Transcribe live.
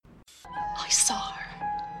saw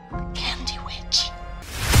her. Candy Witch.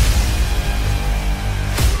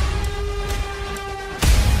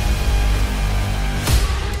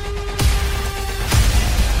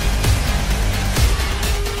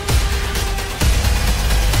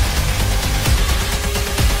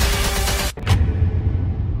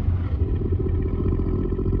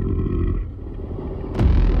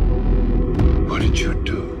 What did you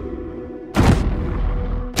do?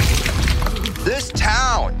 This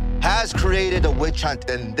town has created a witch hunt,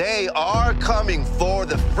 and they are coming for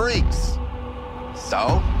the freaks.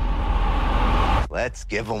 So, let's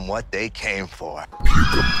give them what they came for.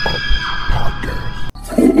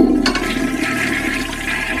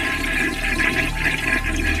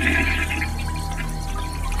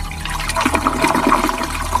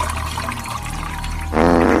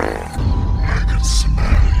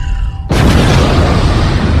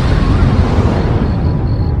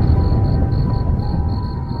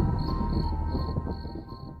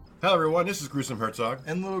 Hello everyone, this is Gruesome Herzog.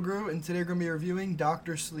 And Little Gru, and today we're going to be reviewing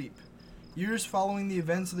Dr. Sleep. Years following the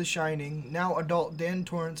events of The Shining, now adult Dan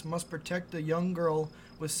Torrance must protect a young girl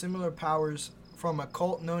with similar powers from a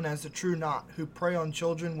cult known as the True Knot, who prey on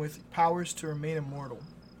children with powers to remain immortal.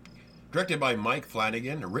 Directed by Mike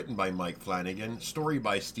Flanagan, written by Mike Flanagan, story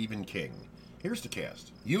by Stephen King. Here's the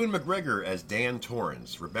cast. Ewan McGregor as Dan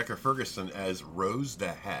Torrance, Rebecca Ferguson as Rose the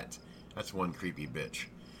Hat. That's one creepy bitch.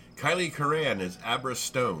 Kylie Curran as Abra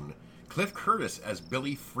Stone, Cliff Curtis as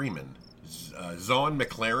Billy Freeman, Zahn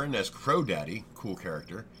McLaren as Crow Daddy, cool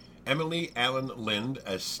character, Emily Allen Lind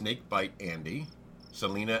as Snakebite Andy,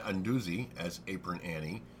 Selena Anduzzi as Apron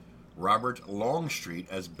Annie, Robert Longstreet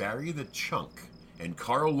as Barry the Chunk, and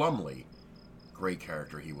Carl Lumley, great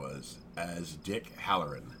character he was, as Dick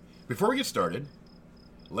Halloran. Before we get started,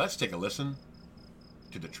 let's take a listen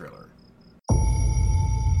to the trailer.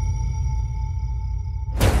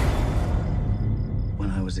 When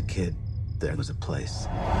I was a kid, there was a place.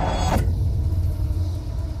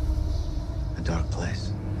 A dark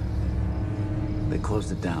place. They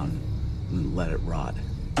closed it down and let it rot.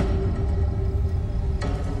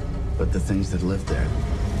 But the things that lived there...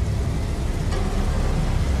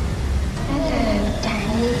 Hello,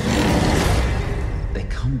 Danny. They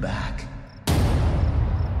come back.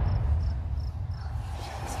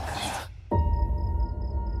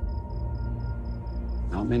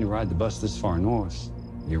 Not many ride the bus this far north.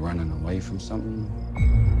 You're running away from something?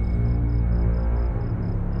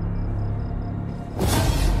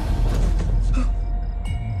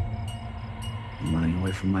 I'm running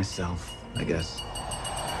away from myself, I guess.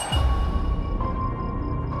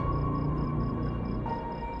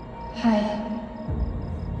 Hi.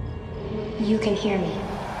 You can hear me.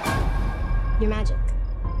 You're magic.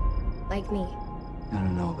 Like me. I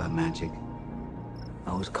don't know about magic.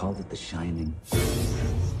 I always called it The Shining.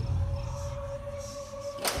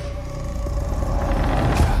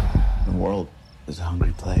 The world is a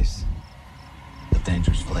hungry place. A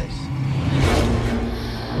dangerous place.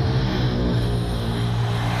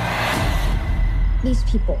 These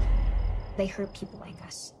people, they hurt people like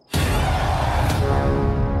us.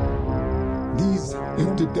 These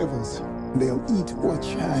empty devils, they'll eat what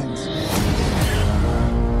shines.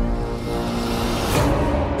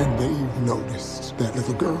 And they've noticed that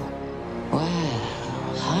little girl. Wow,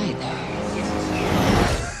 hi there.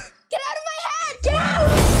 Get out of my head! Get out!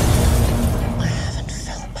 I haven't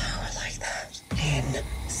felt power like that in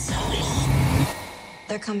so long.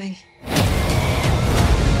 They're coming.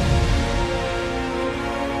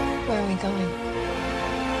 Where are we going?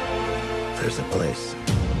 There's a place.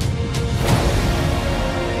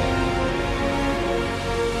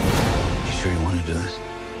 You sure you want to do this?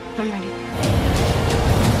 I'm ready.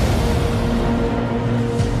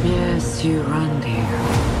 Yes, you run, dear.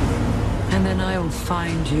 And then I will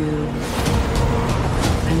find you,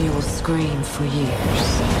 and you will scream for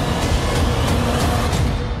years.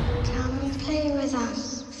 Come and play with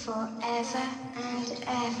us forever and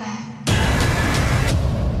ever.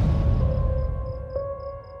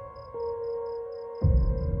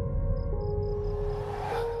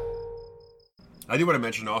 I do want to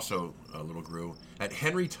mention also, Little Gru, that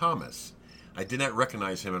Henry Thomas, I did not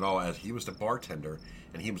recognize him at all, as he was the bartender,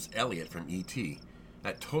 and he was Elliot from E.T.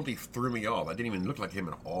 That totally threw me off. I didn't even look like him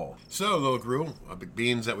at all. So, Little Gru,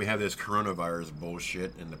 being that we have this coronavirus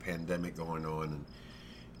bullshit and the pandemic going on, and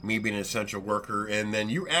me being an essential worker, and then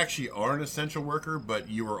you actually are an essential worker, but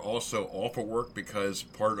you were also off of work because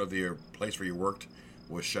part of the place where you worked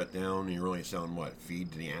was shut down, and you were only selling, what,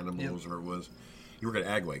 feed to the animals, or it was... You work at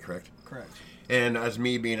Agway, correct? Correct. And as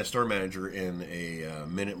me being a store manager in a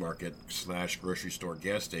Minute Market / grocery store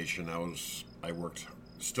gas station, I worked,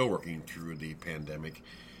 still working through the pandemic.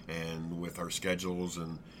 And with our schedules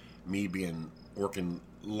and me working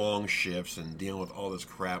long shifts and dealing with all this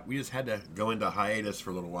crap, we just had to go into hiatus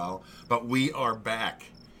for a little while. But we are back.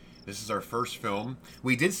 This is our first film.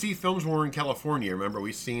 We did see films when we were in California. Remember,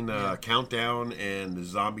 we seen Countdown and the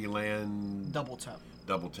Zombieland Double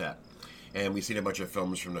Tap. And we've seen a bunch of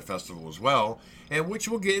films from the festival as well, and which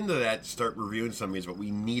we'll get into that, start reviewing some of these, but we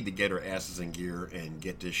need to get our asses in gear and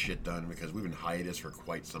get this shit done because we've been hiatus for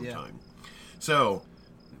quite some time. So,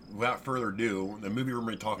 without further ado, the movie we're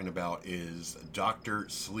going to be talking about is Dr.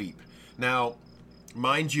 Sleep. Now,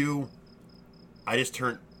 mind you, I just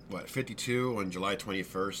turned, 52 on July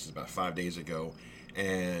 21st, about 5 days ago,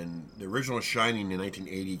 and the original Shining in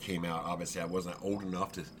 1980 came out. Obviously, I wasn't old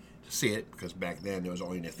enough to see it because back then it was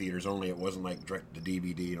only in the theaters only. It wasn't like direct to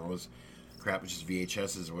DVD and all this crap, which is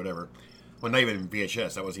VHSs or whatever. Well, not even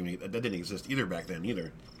VHS. That didn't exist either back then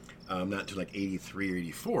either. Not until like 83 or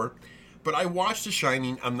 84. But I watched The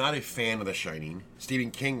Shining. I'm not a fan of The Shining. Stephen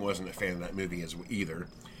King wasn't a fan of that movie either.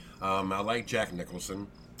 I like Jack Nicholson.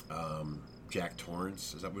 Jack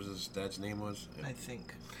Torrance, is that what his dad's name was? I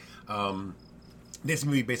think. This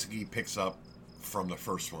movie basically picks up from the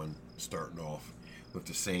first one, starting off with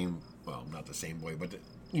the same, well, not the same boy, but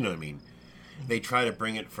you know what I mean. They try to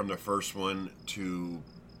bring it from the first one to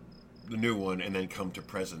the new one and then come to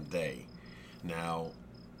present day. Now,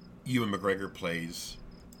 Ewan McGregor plays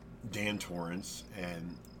Dan Torrance,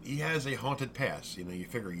 and he has a haunted past. You know, you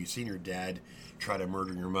figure you've seen your dad try to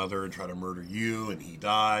murder your mother and try to murder you, and he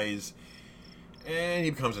dies, and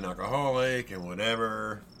he becomes an alcoholic and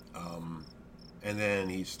whatever. And then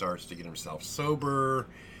he starts to get himself sober.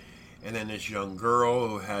 And then this young girl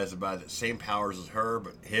who has about the same powers as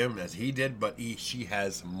him as he did, but she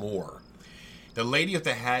has more. The lady with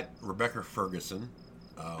the hat, Rebecca Ferguson.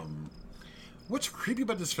 What's creepy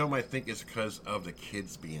about this film, I think, is because of the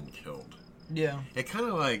kids being killed. Yeah. It kind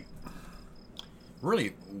of like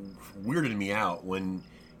really weirded me out when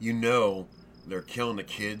you know they're killing the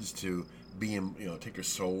kids to be, take their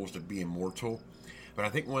souls to be immortal. But I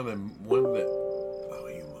think one of the oh,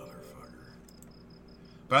 you motherfucker.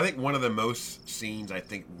 But I think one of the most scenes I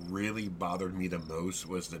think really bothered me the most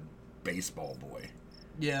was the baseball boy.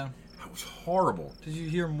 Yeah. That was horrible. Did you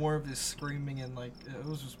hear more of his screaming and like it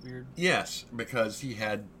was just weird? Yes, because he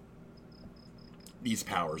had these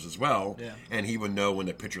powers as well, and he would know when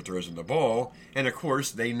the pitcher throws him the ball, and of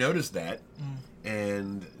course they noticed that,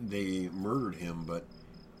 and they murdered him. But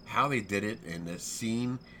how they did it and the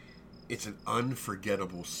scene, it's an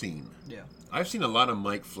unforgettable scene. Yeah. I've seen a lot of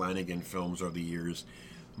Mike Flanagan films over the years.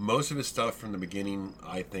 Most of his stuff from the beginning,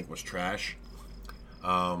 I think, was trash.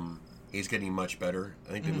 He's getting much better.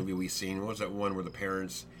 I think the movie we've seen, what was that one where the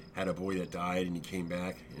parents had a boy that died and he came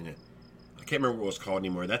back? And I can't remember what it was called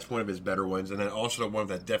anymore. That's one of his better ones. And then also the one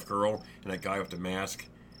with that deaf girl and that guy with the mask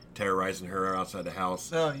terrorizing her outside the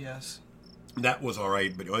house. Oh, yes. That was all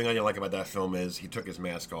right, but the only thing I like about that film is he took his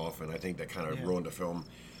mask off, and I think that kind of ruined the film.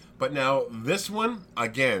 But now, this one,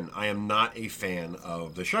 again, I am not a fan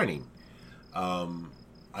of The Shining.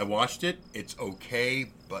 I watched it. It's okay,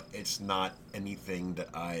 but it's not anything that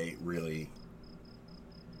I really...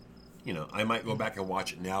 I might go back and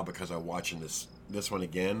watch it now because I'm watching this one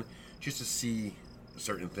again, just to see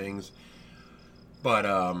certain things. But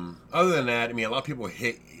other than that, a lot of people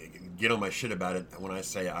get on my shit about it when I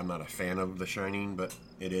say I'm not a fan of The Shining, but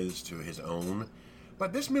it is to his own.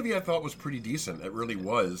 But this movie I thought was pretty decent. It really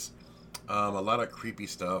was. A lot of creepy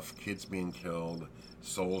stuff, kids being killed,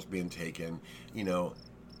 souls being taken.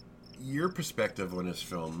 Your perspective on this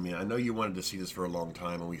film. I know you wanted to see this for a long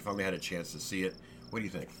time, and we finally had a chance to see it. What do you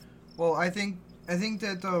think? Well, I think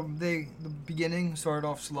that the beginning started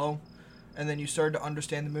off slow, and then you started to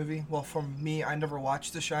understand the movie. Well, for me, I never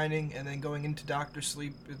watched The Shining, and then going into Dr.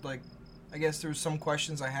 Sleep, I guess there was some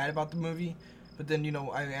questions I had about the movie, but then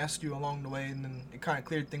I asked you along the way, and then it kind of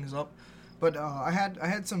cleared things up. But I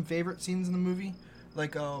had some favorite scenes in the movie,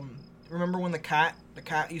 like remember when the cat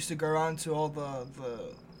used to go around to all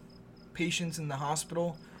the patients in the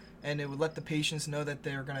hospital, and it would let the patients know that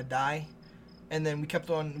they're gonna die, and then we kept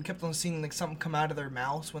on seeing like something come out of their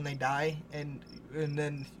mouths when they die, and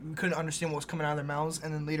then we couldn't understand what was coming out of their mouths,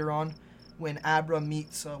 and then later on, when Abra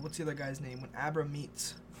meets what's the other guy's name? When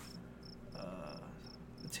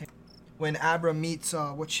Abra meets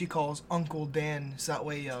what she calls Uncle Dan, so that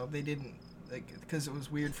way they didn't because it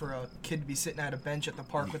was weird for a kid to be sitting at a bench at the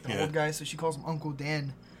park with the old guy, so she calls him Uncle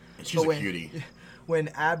Dan. And she's a cutie. When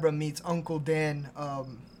Abra meets Uncle Dan,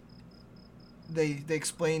 they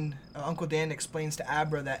explain. Uncle Dan explains to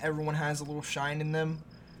Abra that everyone has a little shine in them,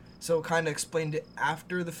 so it kind of explained it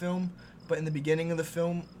after the film. but in the beginning of the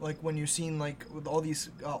film, like when you're seeing like with all these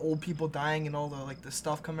old people dying and all the like the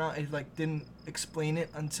stuff coming out, it like didn't explain it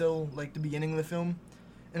until like the beginning of the film.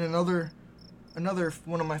 And another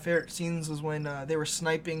one of my favorite scenes was when they were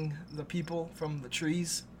sniping the people from the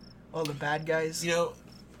trees, all the bad guys. You know,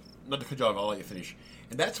 not to cut you off, I'll let you finish.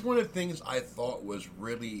 And that's one of the things I thought was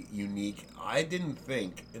really unique. I didn't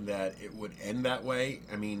think that it would end that way.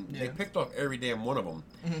 I mean, they picked off every damn one of them.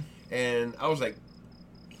 Mm-hmm. And I was like,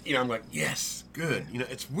 you know, I'm like, yes, good. You know,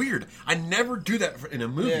 it's weird. I never do that in a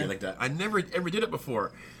movie like that. I never ever did it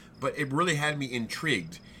before. But it really had me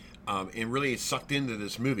intrigued. And really sucked into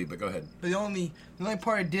this movie. But go ahead. The only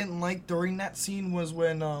part I didn't like during that scene was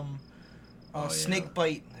when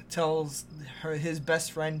Snakebite tells his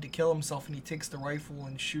best friend to kill himself, and he takes the rifle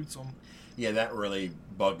and shoots him. Yeah, that really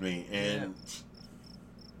bugged me, and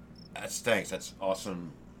that's thanks. That's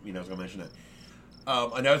awesome. You know, I was gonna mention that.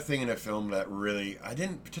 Another thing in the film that really I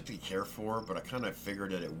didn't particularly care for, but I kind of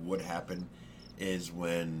figured that it would happen, is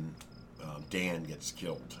when Dan gets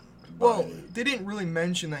killed. Well, they didn't really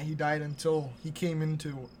mention that he died until he came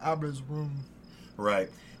into Abra's room. Right.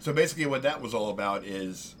 So basically, what that was all about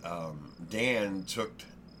is Dan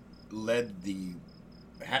led the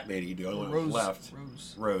hat lady, the only one left,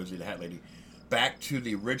 Rose, the hat lady, back to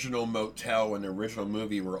the original motel in the original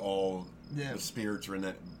movie where all the spirits were in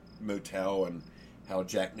that motel, and how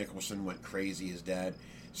Jack Nicholson went crazy, his dad.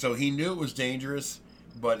 So he knew it was dangerous,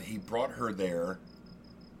 but he brought her there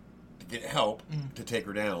to get help to take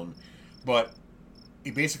her down. But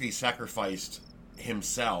he basically sacrificed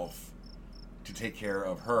himself to take care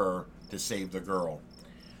of her to save the girl.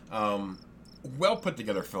 Well put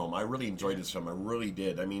together film. I really enjoyed this film. I really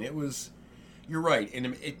did. I mean, it was. You're right, and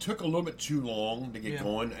it took a little bit too long to get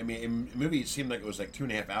going. I mean, in the movie, it seemed like it was like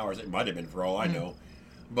 2.5 hours. It might have been, for all I know,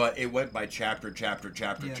 but it went by chapter,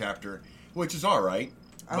 which is all right.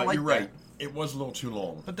 But you're right, it was a little too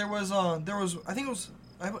long. But there was I think it was.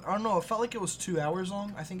 I don't know. It felt like it was 2 hours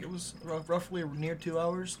long. I think it was roughly near 2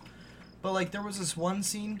 hours. But like there was this one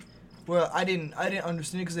scene where I didn't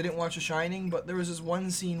understand it because I didn't watch The Shining. But there was this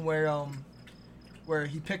one scene where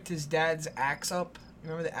he picked his dad's axe up. You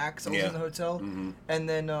remember the axe that was in the hotel? Mm-hmm. And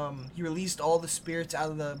then he released all the spirits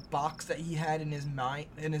out of the box that he had in his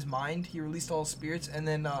mind. He released all the spirits, and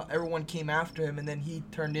then everyone came after him, and then he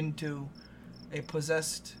turned into a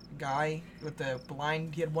possessed guy with the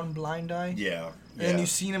blind. He had one blind eye. Yeah. And then you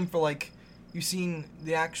seen him you seen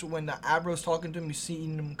the actual, when Abra's talking to him, you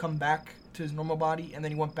seen him come back to his normal body, and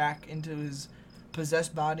then he went back into his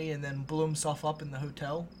possessed body and then blew himself up in the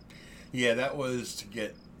hotel. Yeah, that was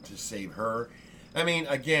to save her. I mean,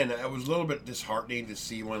 again, it was a little bit disheartening to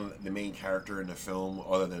see the main character in the film,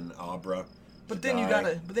 other than Abra. But then you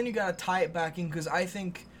gotta tie it back in, because I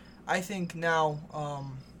think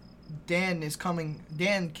now Dan is coming.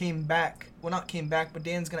 Dan came back. Well, not came back, but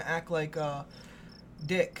Dan's gonna act like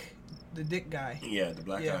Dick, the Dick guy. Yeah, the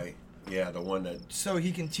black guy. Yeah, the one that. So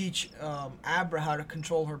he can teach Abra how to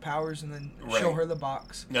control her powers and then show her the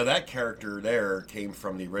box. Now that character there came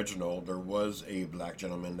from the original. There was a black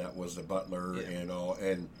gentleman that was the butler and all,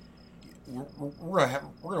 and we're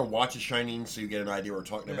gonna watch The Shining so you get an idea what we're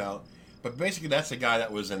talking about. But basically, that's the guy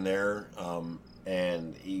that was in there,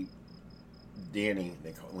 and Danny,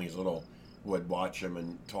 when he's little, would watch him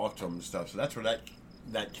and talk to him and stuff. So that's where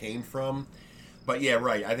that came from. But yeah,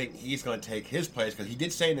 right. I think he's going to take his place, because he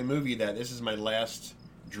did say in the movie that this is my last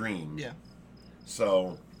dream. Yeah.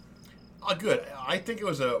 So, good. I think it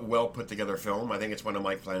was a well put together film. I think it's one of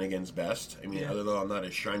Mike Flanagan's best. I mean, other though I'm not a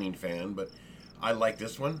Shining fan, but I like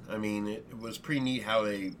this one. I mean, it was pretty neat how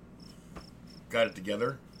they got it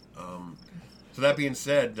together. So that being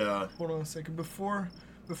said, hold on a second.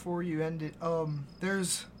 Before you end it,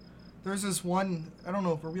 there's this one, I don't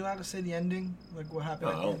know, were we allowed to say the ending? Like what happened?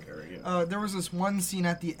 I don't care, yeah. There was this one scene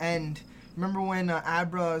at the end. Remember when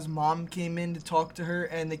Abra's mom came in to talk to her,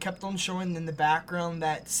 and they kept on showing in the background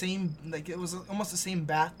that same, like it was almost the same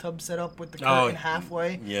bathtub setup with the curtain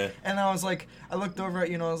halfway. Yeah. And I was like, I looked over at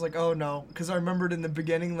you and I was like, oh no, because I remembered in the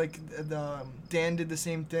beginning, like Dan did the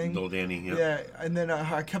same thing. Little Danny, yeah. Yeah, and then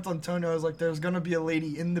I kept on telling her, I was like, there's gonna be a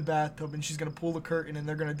lady in the bathtub, and she's gonna pull the curtain, and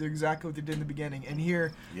they're gonna do exactly what they did in the beginning. And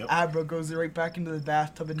here, Abra goes right back into the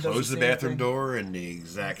bathtub and close the bathroom door, and the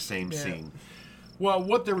exact same scene. Well,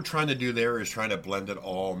 what they were trying to do there is trying to blend it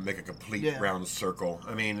all, make a complete round circle.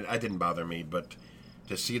 I mean, it didn't bother me, but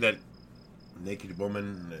to see that naked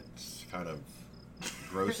woman, it's kind of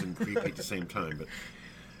gross and creepy at the same time. But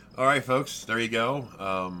all right, folks, there you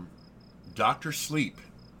go. Dr. Sleep.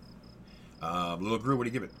 Little Gru, what do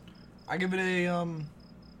you give it? I give it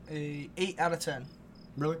a 8 out of 10.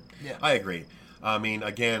 Really? Yeah. I agree. I mean,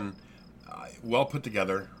 again, well put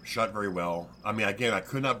together, shot very well. I mean, again, I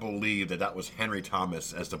could not believe that was Henry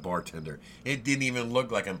Thomas as the bartender. It didn't even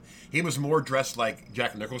look like him. He was more dressed like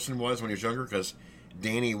Jack Nicholson was when he was younger, because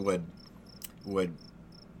Danny would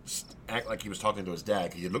act like he was talking to his dad,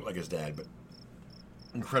 because he looked like his dad, but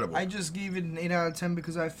incredible. I just gave it an 8 out of 10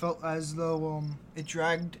 because I felt as though it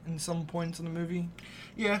dragged in some points in the movie.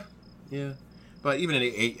 Yeah. But even an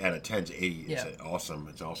 8 out of 10 to 80, Yeah. It's an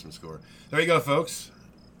awesome score. There you go, folks.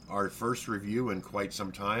 Our first review in quite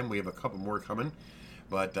some time. We have a couple more coming,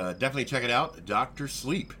 but definitely check it out. Dr.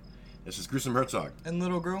 Sleep. This is Gruesome Herzog. And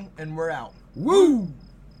Little Girl, and we're out. Woo!